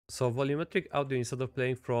So volumetric audio, instead of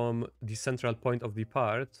playing from the central point of the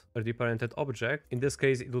part or the parented object, in this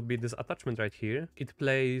case it would be this attachment right here, it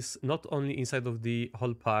plays not only inside of the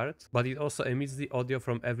whole part, but it also emits the audio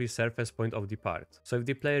from every surface point of the part. So if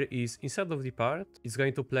the player is inside of the part, it's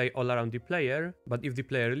going to play all around the player, but if the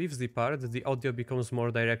player leaves the part, the audio becomes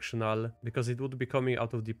more directional because it would be coming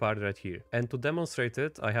out of the part right here. And to demonstrate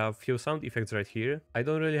it, I have few sound effects right here. I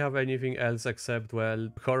don't really have anything else except, well,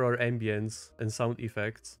 horror ambience and sound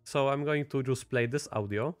effects. So I'm going to just play this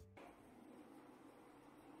audio,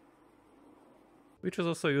 which is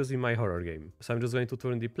also used in my horror game. So I'm just going to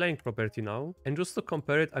turn the playing property now, and just to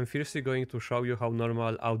compare it, I'm firstly going to show you how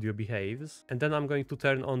normal audio behaves, and then I'm going to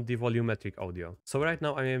turn on the volumetric audio. So right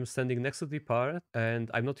now I am standing next to the part, and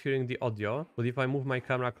I'm not hearing the audio, but if I move my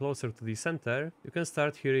camera closer to the center, you can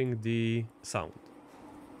start hearing the sound.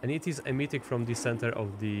 And it is emitting from the center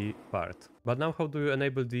of the part. But now how do you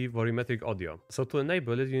enable the volumetric audio? So to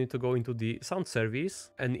enable it, you need to go into the sound service,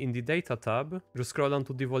 and in the data tab, just scroll down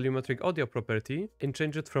to the volumetric audio property and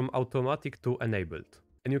change it from automatic to enabled.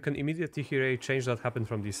 And you can immediately hear a change that happened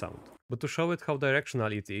from the sound. But to show it how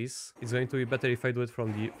directional it is, it's going to be better if I do it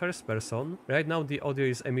from the first person. Right now the audio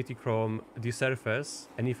is emitting from the surface,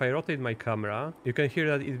 and if I rotate my camera, you can hear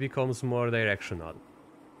that it becomes more directional.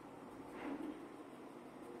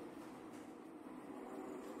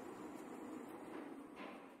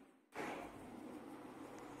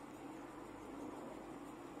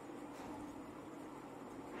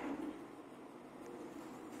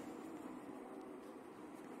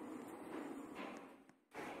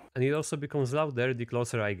 And it also becomes louder the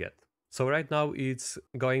closer I get. So right now it's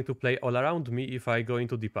going to play all around me if I go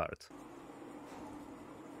into the part.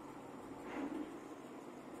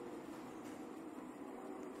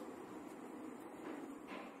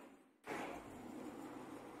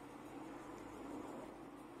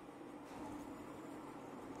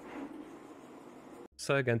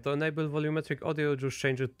 So again, to enable volumetric audio, just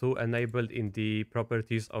change it to enabled in the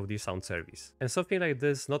properties of the sound service. And something like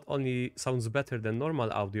this not only sounds better than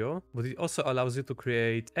normal audio, but it also allows you to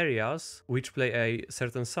create areas which play a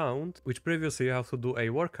certain sound, which previously you have to do a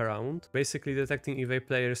workaround, basically detecting if a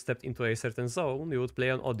player stepped into a certain zone, you would play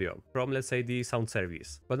on audio from, let's say, the sound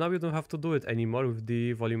service. But now you don't have to do it anymore with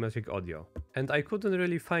the volumetric audio. And I couldn't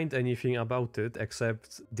really find anything about it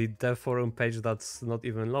except the dev forum page that's not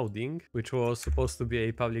even loading, which was supposed to be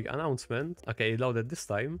a public announcement. Okay, it loaded this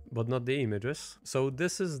time, but not the images. So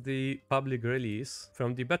this is the public release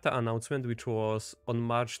from the beta announcement, which was on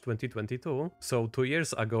March 2022. So 2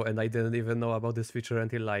 years ago, and I didn't even know about this feature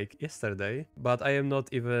until like yesterday. But I am not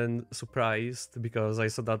even surprised because I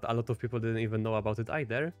saw that a lot of people didn't even know about it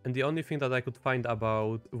either. And the only thing that I could find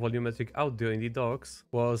about volumetric audio in the docs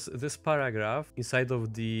was this paragraph inside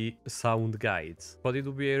of the sound guides. But it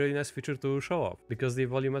would be a really nice feature to show off, because the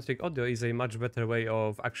volumetric audio is a much better way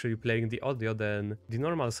of actually playing the audio than the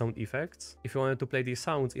normal sound effects if you wanted to play the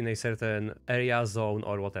sounds in a certain area, zone,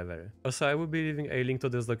 or whatever. Also, I will be leaving a link to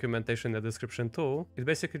this documentation in the description too. It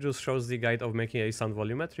basically just shows the guide of making a sound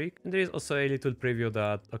volumetric, and there is also a little preview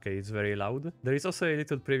that, okay, it's very loud. There is also a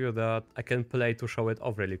little preview that I can play to show it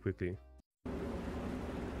off really quickly.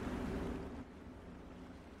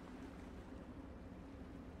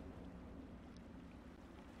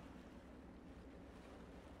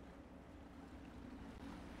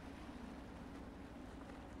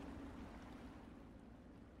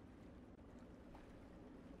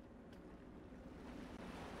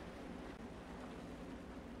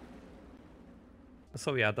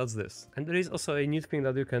 So yeah, that's this. And there is also a neat thing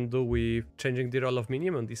that you can do with changing the roll of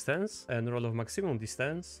minimum distance and roll of maximum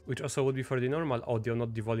distance, which also would be for the normal audio,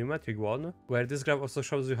 not the volumetric one, where this graph also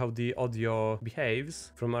shows you how the audio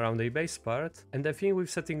behaves from around a base part. And the thing with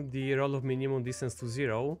setting the roll of minimum distance to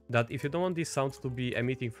 0, that if you don't want this sound to be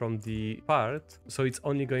emitting from the part, so it's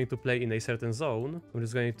only going to play in a certain zone, I'm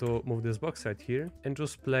just going to move this box right here and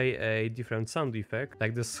just play a different sound effect,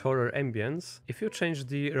 like this horror ambience. If you change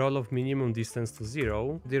the roll of minimum distance to 0,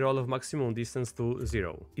 the roll of maximum distance to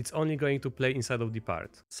 0. It's only going to play inside of the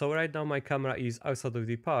part. So right now my camera is outside of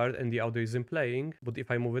the part and the audio isn't playing, but if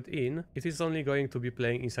I move it in, it is only going to be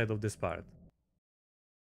playing inside of this part.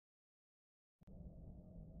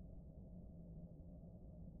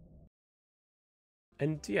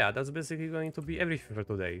 And yeah, that's basically going to be everything for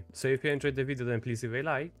today. So if you enjoyed the video, then please leave a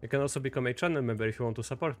like. You can also become a channel member if you want to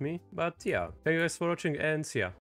support me. But yeah, thank you guys for watching, and see ya.